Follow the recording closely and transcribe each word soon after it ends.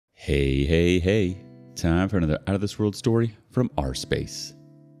Hey, hey, hey. Time for another Out of This World story from rSpace.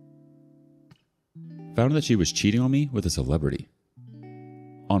 Found that she was cheating on me with a celebrity.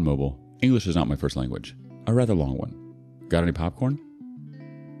 On mobile, English is not my first language. A rather long one. Got any popcorn?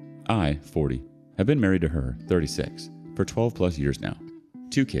 I, 40, have been married to her, 36, for 12 plus years now.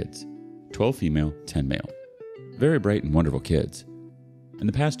 2 kids, 12 female, 10 male. Very bright and wonderful kids. In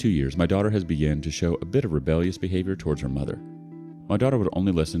the past 2 years, my daughter has begun to show a bit of rebellious behavior towards her mother. My daughter would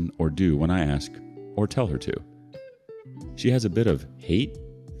only listen or do when I ask or tell her to. She has a bit of hate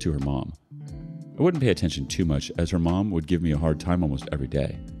to her mom. I wouldn't pay attention too much as her mom would give me a hard time almost every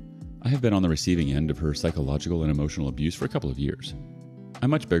day. I have been on the receiving end of her psychological and emotional abuse for a couple of years. I'm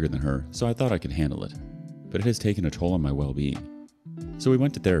much bigger than her, so I thought I could handle it, but it has taken a toll on my well-being. So we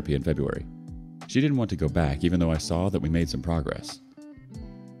went to therapy in February. She didn't want to go back even though I saw that we made some progress.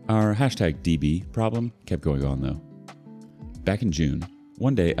 Our #DB problem kept going on though. Back in June,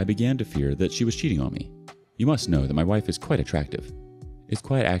 one day I began to fear that she was cheating on me. You must know that my wife is quite attractive. Is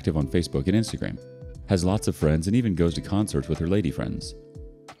quite active on Facebook and Instagram, has lots of friends and even goes to concerts with her lady friends.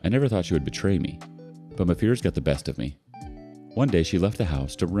 I never thought she would betray me, but my fears got the best of me. One day she left the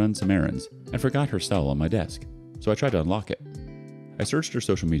house to run some errands and forgot her cell on my desk, so I tried to unlock it. I searched her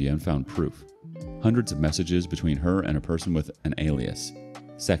social media and found proof. Hundreds of messages between her and a person with an alias,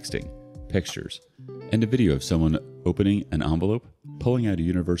 sexting, pictures, and a video of someone opening an envelope, pulling out a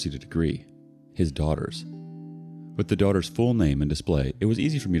university degree, his daughter's. With the daughter's full name and display, it was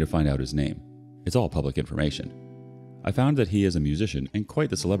easy for me to find out his name. It's all public information. I found that he is a musician and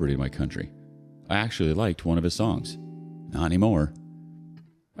quite the celebrity in my country. I actually liked one of his songs. Not anymore.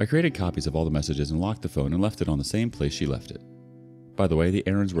 I created copies of all the messages and locked the phone and left it on the same place she left it. By the way, the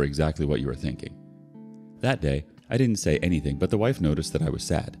errands were exactly what you were thinking. That day, I didn't say anything, but the wife noticed that I was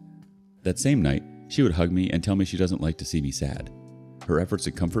sad. That same night, she would hug me and tell me she doesn't like to see me sad. Her efforts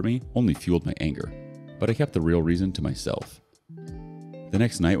to comfort me only fueled my anger, but I kept the real reason to myself. The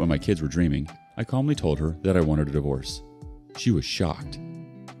next night when my kids were dreaming, I calmly told her that I wanted a divorce. She was shocked.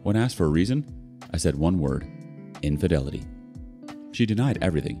 When asked for a reason, I said one word: infidelity. She denied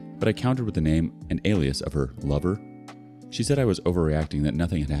everything, but I countered with the name and alias of her lover. She said I was overreacting, that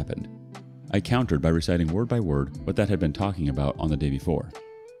nothing had happened. I countered by reciting word by word what that had been talking about on the day before.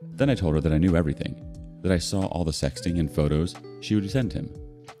 Then I told her that I knew everything, that I saw all the sexting and photos she would send him.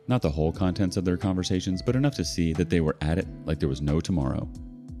 Not the whole contents of their conversations, but enough to see that they were at it like there was no tomorrow.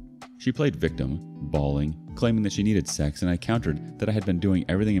 She played victim, bawling, claiming that she needed sex, and I countered that I had been doing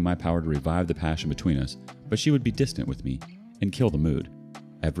everything in my power to revive the passion between us, but she would be distant with me and kill the mood.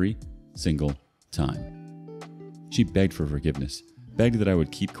 Every single time. She begged for forgiveness, begged that I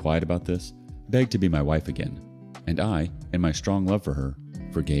would keep quiet about this, begged to be my wife again. And I, in my strong love for her,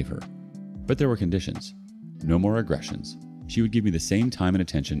 forgave her. But there were conditions. No more aggressions. She would give me the same time and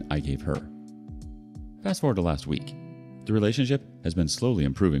attention I gave her. Fast forward to last week. The relationship has been slowly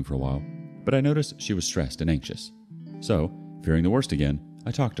improving for a while, but I noticed she was stressed and anxious. So, fearing the worst again,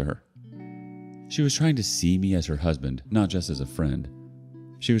 I talked to her. She was trying to see me as her husband, not just as a friend.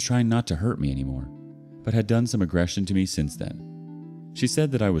 She was trying not to hurt me anymore, but had done some aggression to me since then. She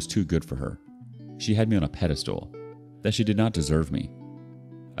said that I was too good for her. She had me on a pedestal, that she did not deserve me.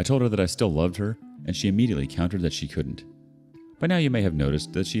 I told her that I still loved her, and she immediately countered that she couldn't. By now you may have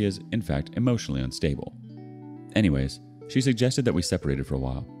noticed that she is, in fact, emotionally unstable. Anyways, she suggested that we separated for a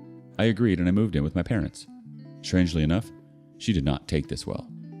while. I agreed and I moved in with my parents. Strangely enough, she did not take this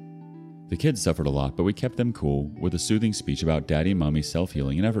well. The kids suffered a lot, but we kept them cool with a soothing speech about daddy and mommy's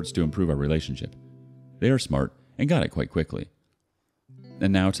self-healing and efforts to improve our relationship. They are smart and got it quite quickly.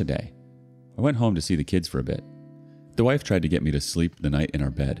 And now today, I went home to see the kids for a bit. The wife tried to get me to sleep the night in our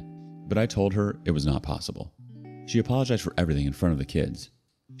bed, but I told her it was not possible. She apologized for everything in front of the kids.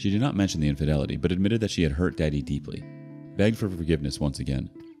 She did not mention the infidelity, but admitted that she had hurt Daddy deeply, begged for forgiveness once again.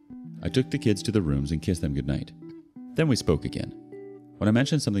 I took the kids to the rooms and kissed them goodnight. Then we spoke again. When I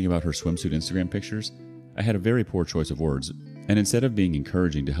mentioned something about her swimsuit Instagram pictures, I had a very poor choice of words, and instead of being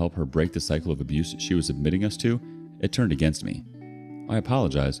encouraging to help her break the cycle of abuse she was submitting us to, it turned against me. I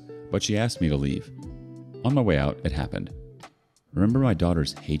apologized, but she asked me to leave. On my way out, it happened. Remember my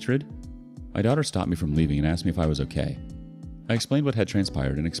daughter's hatred? My daughter stopped me from leaving and asked me if I was okay. I explained what had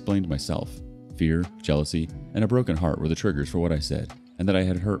transpired and explained myself. Fear, jealousy, and a broken heart were the triggers for what I said, and that I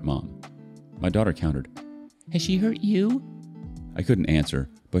had hurt Mom. My daughter countered, "Has she hurt you?" I couldn't answer,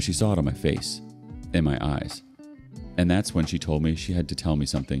 but she saw it on my face, in my eyes. And that's when she told me she had to tell me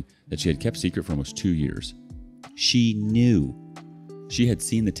something that she had kept secret for almost 2 years. She knew. She had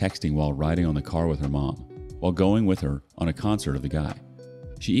seen the texting while riding on the car with her mom, while going with her on a concert of the guy.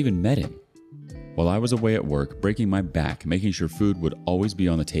 She even met him. While I was away at work, breaking my back, making sure food would always be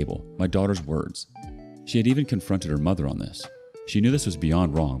on the table, my daughter's words. She had even confronted her mother on this. She knew this was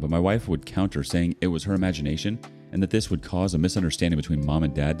beyond wrong, but my wife would counter, saying it was her imagination and that this would cause a misunderstanding between mom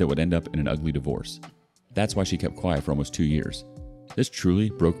and dad that would end up in an ugly divorce. That's why she kept quiet for almost 2 years. This truly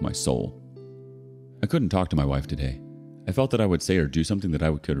broke my soul. I couldn't talk to my wife today. I felt that I would say or do something that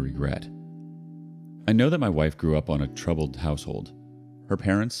I could regret. I know that my wife grew up on a troubled household. Her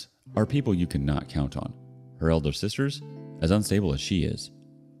parents are people you cannot count on. Her elder sisters, as unstable as she is.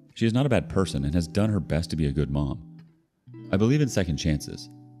 She is not a bad person and has done her best to be a good mom. I believe in second chances.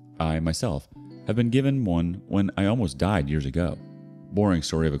 I, myself, have been given one when I almost died years ago. Boring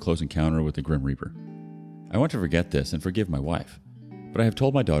story of a close encounter with the Grim Reaper. I want to forget this and forgive my wife, but I have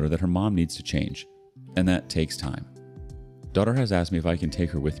told my daughter that her mom needs to change, and that takes time. Daughter has asked me if I can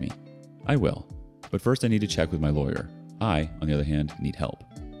take her with me. I will, but first I need to check with my lawyer. I, on the other hand, need help.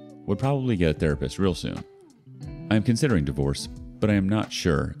 Would probably get a therapist real soon. I am considering divorce, but I am not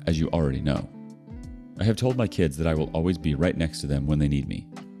sure, as you already know. I have told my kids that I will always be right next to them when they need me.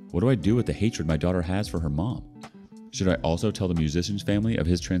 What do I do with the hatred my daughter has for her mom? Should I also tell the musician's family of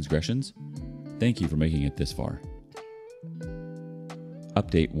his transgressions? Thank you for making it this far.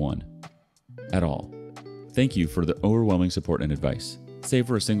 Update 1. At all. Thank you for the overwhelming support and advice, save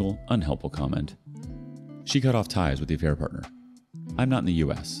for a single, unhelpful comment. She cut off ties with the affair partner. I'm not in the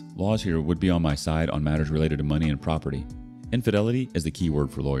US. Laws here would be on my side on matters related to money and property. Infidelity is the key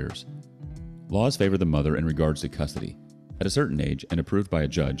word for lawyers. Laws favor the mother in regards to custody. At a certain age and approved by a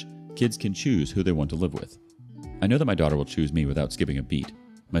judge, kids can choose who they want to live with. I know that my daughter will choose me without skipping a beat.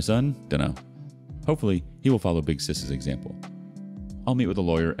 My son, dunno. Hopefully, he will follow Big Sis's example. I'll meet with a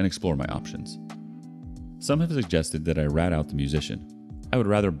lawyer and explore my options. Some have suggested that I rat out the musician. I would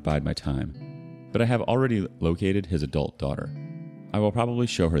rather bide my time, but I have already located his adult daughter. I will probably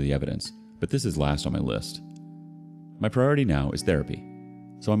show her the evidence, but this is last on my list. My priority now is therapy,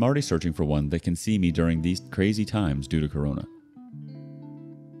 so I'm already searching for one that can see me during these crazy times due to Corona.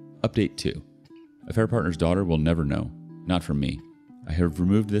 Update 2. Affair partner's daughter will never know, not from me. I have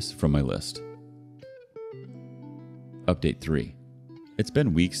removed this from my list. Update 3. It's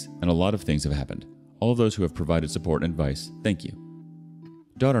been weeks and a lot of things have happened. All of those who have provided support and advice, thank you.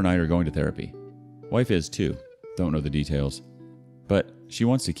 Daughter and I are going to therapy. Wife is too, don't know the details, but she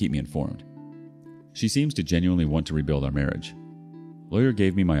wants to keep me informed. She seems to genuinely want to rebuild our marriage. Lawyer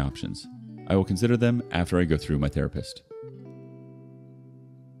gave me my options. I will consider them after I go through my therapist.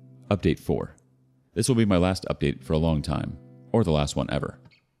 Update 4. This will be my last update for a long time, or the last one ever.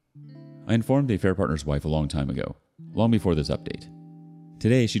 I informed the affair partner's wife a long time ago, long before this update.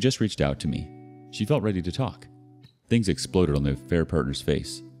 Today, she just reached out to me. She felt ready to talk. Things exploded on the affair partner's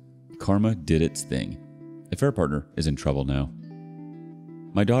face. Karma did its thing. Affair partner is in trouble now.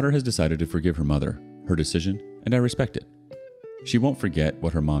 My daughter has decided to forgive her mother, her decision, and I respect it. She won't forget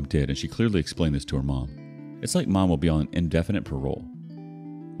what her mom did, and she clearly explained this to her mom. It's like mom will be on indefinite parole.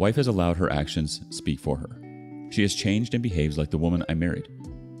 Wife has allowed her actions speak for her. She has changed and behaves like the woman I married.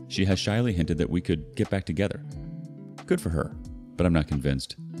 She has shyly hinted that we could get back together. Good for her, but I'm not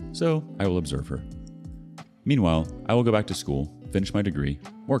convinced, so I will observe her. Meanwhile, I will go back to school, finish my degree,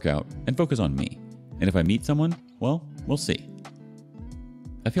 work out, and focus on me. And if I meet someone, well, we'll see.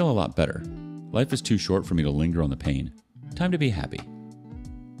 I feel a lot better. Life is too short for me to linger on the pain. Time to be happy.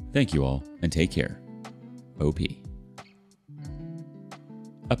 Thank you all, and take care. OP.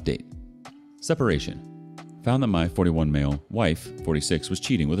 Update. Separation. Found that my 41 male wife, 46, was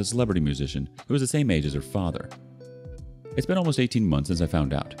cheating with a celebrity musician who was the same age as her father. It's been almost 18 months since I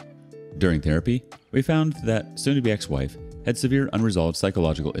found out. During therapy, we found that soon-to-be ex-wife had severe unresolved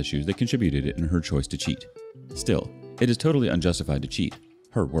psychological issues that contributed in her choice to cheat. Still, it is totally unjustified to cheat.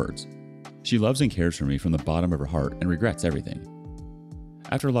 Her words. She loves and cares for me from the bottom of her heart and regrets everything.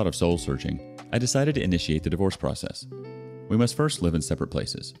 After a lot of soul searching, I decided to initiate the divorce process. We must first live in separate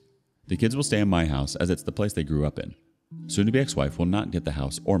places. The kids will stay in my house as it's the place they grew up in. Soon-to-be ex-wife will not get the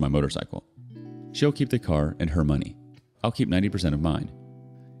house or my motorcycle. She'll keep the car and her money. I'll keep 90% of mine.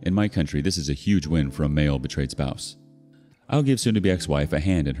 In my country, this is a huge win for a male betrayed spouse. I'll give soon-to-be ex-wife a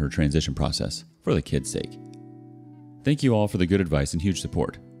hand in her transition process, for the kids' sake. Thank you all for the good advice and huge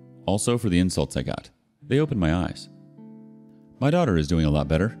support. Also for the insults I got. They opened my eyes. My daughter is doing a lot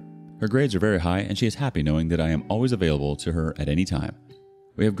better. Her grades are very high and she is happy knowing that I am always available to her at any time.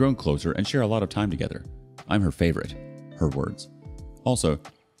 We have grown closer and share a lot of time together. I'm her favorite. Her words. Also,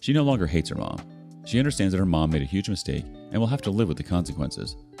 she no longer hates her mom. She understands that her mom made a huge mistake and will have to live with the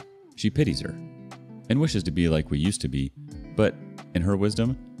consequences. She pities her and wishes to be like we used to be, but in her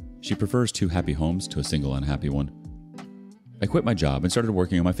wisdom, she prefers 2 happy homes to a single unhappy one. I quit my job and started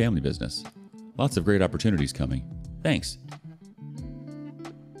working on my family business. Lots of great opportunities coming. Thanks.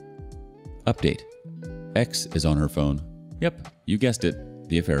 Update. X is on her phone. Yep, you guessed it,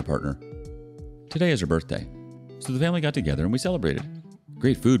 the affair partner. Today is her birthday, so the family got together and we celebrated.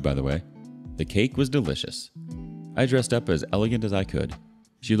 Great food, by the way. The cake was delicious. I dressed up as elegant as I could.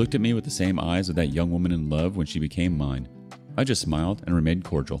 She looked at me with the same eyes of that young woman in love when she became mine. I just smiled and remained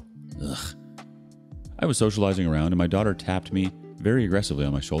cordial. Ugh. I was socializing around and my daughter tapped me very aggressively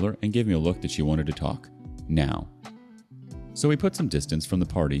on my shoulder and gave me a look that she wanted to talk. Now. So we put some distance from the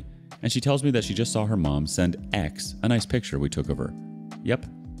party and she tells me that she just saw her mom send X a nice picture we took of her. Yep,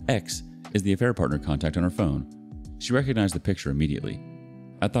 X is the affair partner contact on her phone. She recognized the picture immediately.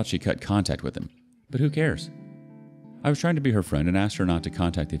 I thought she cut contact with him, but who cares? I was trying to be her friend and asked her not to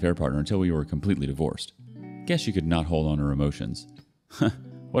contact the affair partner until we were completely divorced. Guess she could not hold on her emotions.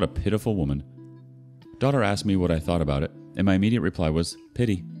 What a pitiful woman. Daughter asked me what I thought about it, and my immediate reply was,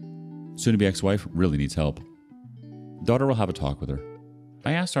 pity. Soon-to-be ex-wife really needs help. Daughter will have a talk with her.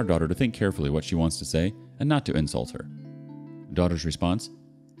 I asked our daughter to think carefully what she wants to say and not to insult her. Daughter's response,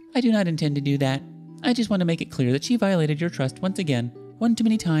 I do not intend to do that. I just want to make it clear that she violated your trust once again, one too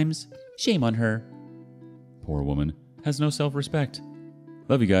many times. Shame on her. Poor woman has no self-respect.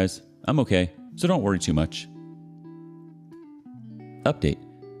 Love you guys. I'm okay, so don't worry too much. Update.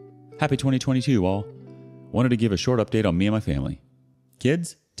 Happy 2022, all. Wanted to give a short update on me and my family.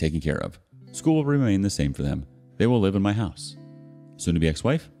 Kids, taken care of. School will remain the same for them. They will live in my house. Soon-to-be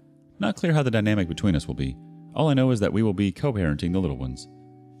ex-wife? Not clear how the dynamic between us will be. All I know is that we will be co-parenting the little ones.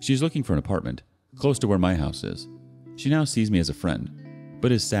 She's looking for an apartment, close to where my house is. She now sees me as a friend,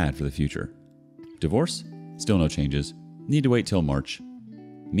 but is sad for the future. Divorce? Still no changes. Need to wait till March.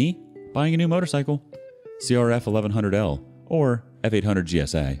 Me? Buying a new motorcycle. CRF 1100L or F800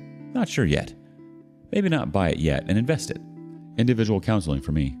 GSA. Not sure yet. Maybe not buy it yet and invest it. Individual counseling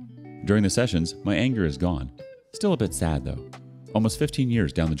for me. During the sessions, my anger is gone. Still a bit sad though. Almost 15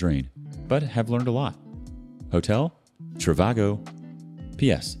 years down the drain, but have learned a lot. Hotel? Trivago.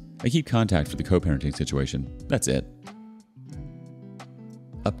 P.S. I keep contact for the co-parenting situation. That's it.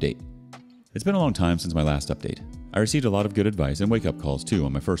 Update. It's been a long time since my last update. I received a lot of good advice and wake-up calls too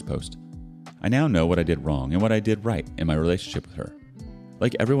on my first post. I now know what I did wrong and what I did right in my relationship with her.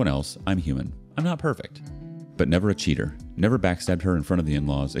 Like everyone else, I'm human. I'm not perfect. But never a cheater, never backstabbed her in front of the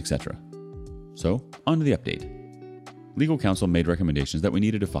in-laws, etc. So, on to the update. Legal counsel made recommendations that we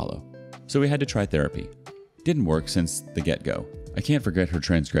needed to follow, so we had to try therapy. Didn't work since the get-go. I can't forget her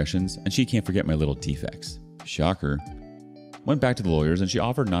transgressions, and she can't forget my little defects. Shocker. Went back to the lawyers and she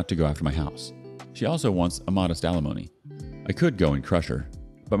offered not to go after my house. She also wants a modest alimony. I could go and crush her,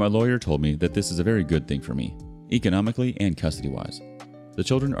 but my lawyer told me that this is a very good thing for me, economically and custody-wise. The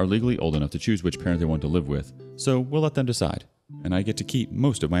children are legally old enough to choose which parent they want to live with, so we'll let them decide, and I get to keep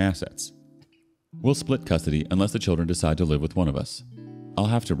most of my assets. We'll split custody unless the children decide to live with one of us. I'll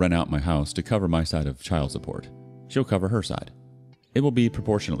have to rent out my house to cover my side of child support. She'll cover her side. It will be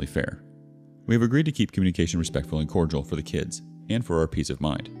proportionately fair. We have agreed to keep communication respectful and cordial for the kids, and for our peace of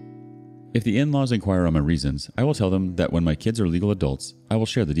mind. If the in-laws inquire on my reasons, I will tell them that when my kids are legal adults, I will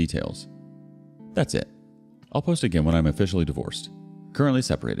share the details. That's it. I'll post again when I'm officially divorced. Currently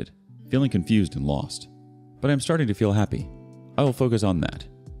separated, feeling confused and lost. But I'm starting to feel happy. I will focus on that.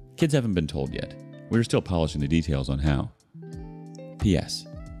 Kids haven't been told yet. We are still polishing the details on how. P.S.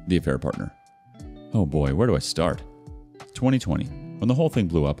 The affair partner. Oh boy, where do I start? 2020. When the whole thing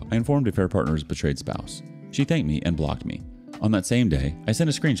blew up, I informed affair partner's betrayed spouse. She thanked me and blocked me. On that same day, I sent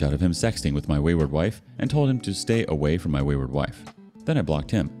a screenshot of him sexting with my wayward wife and told him to stay away from my wayward wife. Then I blocked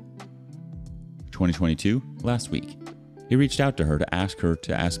him. 2022, last week. He reached out to her to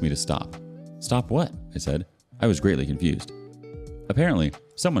ask me to stop. Stop what? I said. I was greatly confused. Apparently,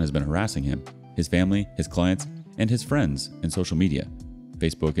 someone has been harassing him, his family, his clients, and his friends in social media.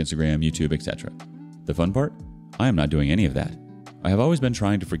 Facebook, Instagram, YouTube, etc. The fun part? I am not doing any of that. I have always been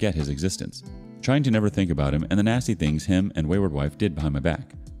trying to forget his existence, trying to never think about him and the nasty things him and wayward wife did behind my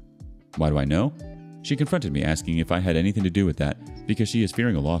back. Why do I know? She confronted me asking if I had anything to do with that because she is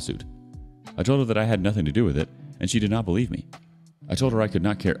fearing a lawsuit. I told her that I had nothing to do with it, and she did not believe me. I told her I could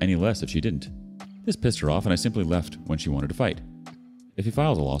not care any less if she didn't. This pissed her off and I simply left when she wanted to fight. If he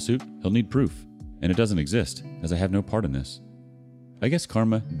files a lawsuit, he'll need proof, and it doesn't exist, as I have no part in this. I guess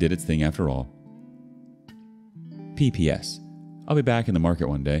karma did its thing after all. PPS. I'll be back in the market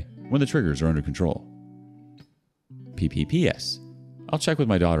one day, when the triggers are under control. PPPS. I'll check with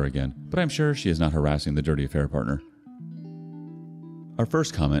my daughter again, but I'm sure she is not harassing the dirty affair partner. Our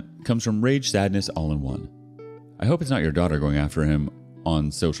first comment comes from Rage Sadness All in One. I hope it's not your daughter going after him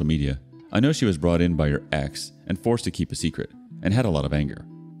on social media. I know she was brought in by your ex and forced to keep a secret, and had a lot of anger.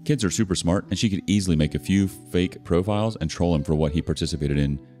 Kids are super smart, and she could easily make a few fake profiles and troll him for what he participated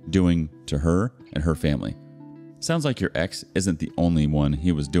in doing to her and her family. Sounds like your ex isn't the only one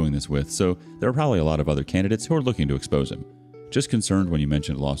he was doing this with, so there are probably a lot of other candidates who are looking to expose him. Just concerned when you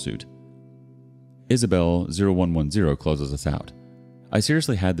mentioned lawsuit. Isabel0110 closes us out. I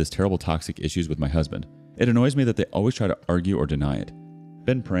seriously had this terrible toxic issues with my husband. It annoys me that they always try to argue or deny it.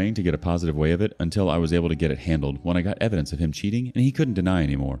 Been praying to get a positive way of it until I was able to get it handled when I got evidence of him cheating and he couldn't deny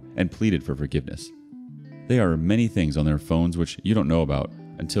anymore and pleaded for forgiveness. There are many things on their phones which you don't know about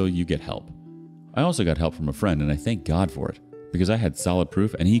until you get help. I also got help from a friend and I thank God for it because I had solid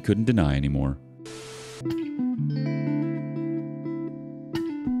proof and he couldn't deny anymore.